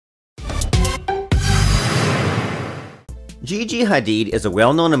Gigi Hadid is a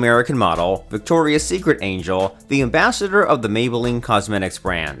well-known American model, Victoria's Secret angel, the ambassador of the Maybelline Cosmetics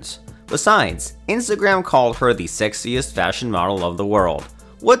brand. Besides, Instagram called her the sexiest fashion model of the world.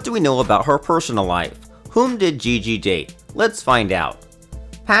 What do we know about her personal life? Whom did Gigi date? Let's find out.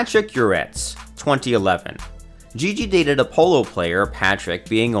 Patrick Uretz, 2011. Gigi dated a polo player, Patrick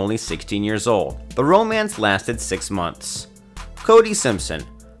being only 16 years old. The romance lasted 6 months. Cody Simpson,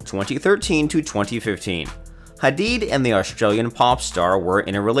 2013 to 2015. Hadid and the Australian pop star were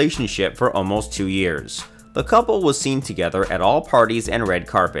in a relationship for almost 2 years. The couple was seen together at all parties and red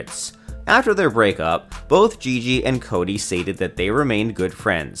carpets. After their breakup, both Gigi and Cody stated that they remained good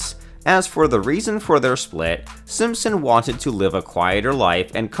friends. As for the reason for their split, Simpson wanted to live a quieter life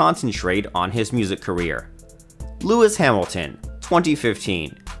and concentrate on his music career. Lewis Hamilton,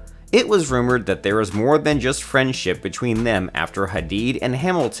 2015. It was rumored that there was more than just friendship between them after Hadid and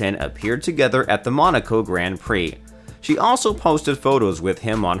Hamilton appeared together at the Monaco Grand Prix. She also posted photos with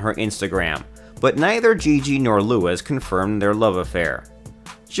him on her Instagram, but neither Gigi nor Lewis confirmed their love affair.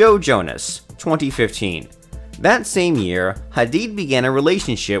 Joe Jonas, 2015. That same year, Hadid began a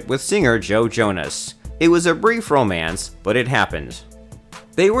relationship with singer Joe Jonas. It was a brief romance, but it happened.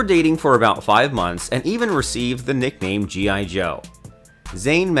 They were dating for about 5 months and even received the nickname G.I. Joe.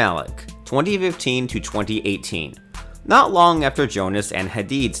 Zayn Malik, 2015 to 2018. Not long after Jonas and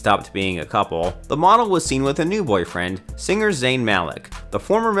Hadid stopped being a couple, the model was seen with a new boyfriend, singer Zayn Malik, the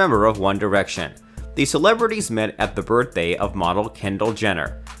former member of One Direction. The celebrities met at the birthday of model Kendall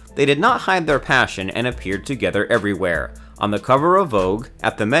Jenner. They did not hide their passion and appeared together everywhere, on the cover of Vogue,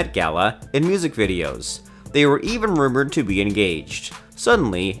 at the Met Gala, in music videos. They were even rumored to be engaged.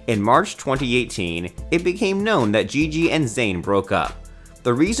 Suddenly, in March 2018, it became known that Gigi and Zane broke up.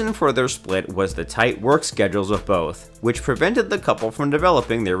 The reason for their split was the tight work schedules of both, which prevented the couple from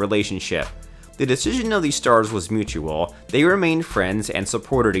developing their relationship. The decision of the stars was mutual. They remained friends and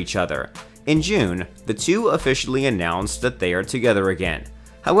supported each other. In June, the two officially announced that they are together again.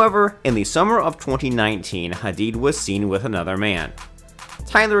 However, in the summer of 2019, Hadid was seen with another man.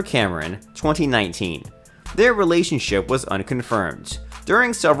 Tyler Cameron, 2019. Their relationship was unconfirmed.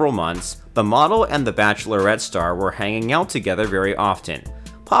 During several months, the model and the Bachelorette star were hanging out together very often.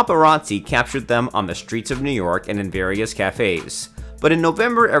 Paparazzi captured them on the streets of New York and in various cafes. But in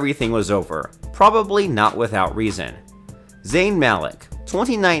November, everything was over, probably not without reason. Zayn Malik,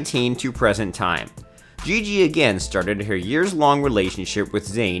 2019 to present time. Gigi again started her years-long relationship with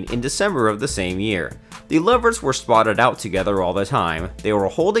Zayn in December of the same year. The lovers were spotted out together all the time. They were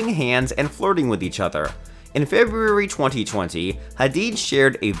holding hands and flirting with each other. In February 2020, Hadid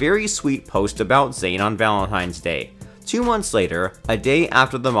shared a very sweet post about Zayn on Valentine's Day. 2 months later, a day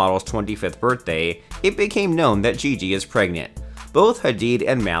after the model's 25th birthday, it became known that Gigi is pregnant. Both Hadid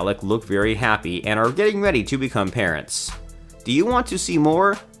and Malik look very happy and are getting ready to become parents. Do you want to see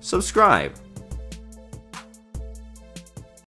more? Subscribe!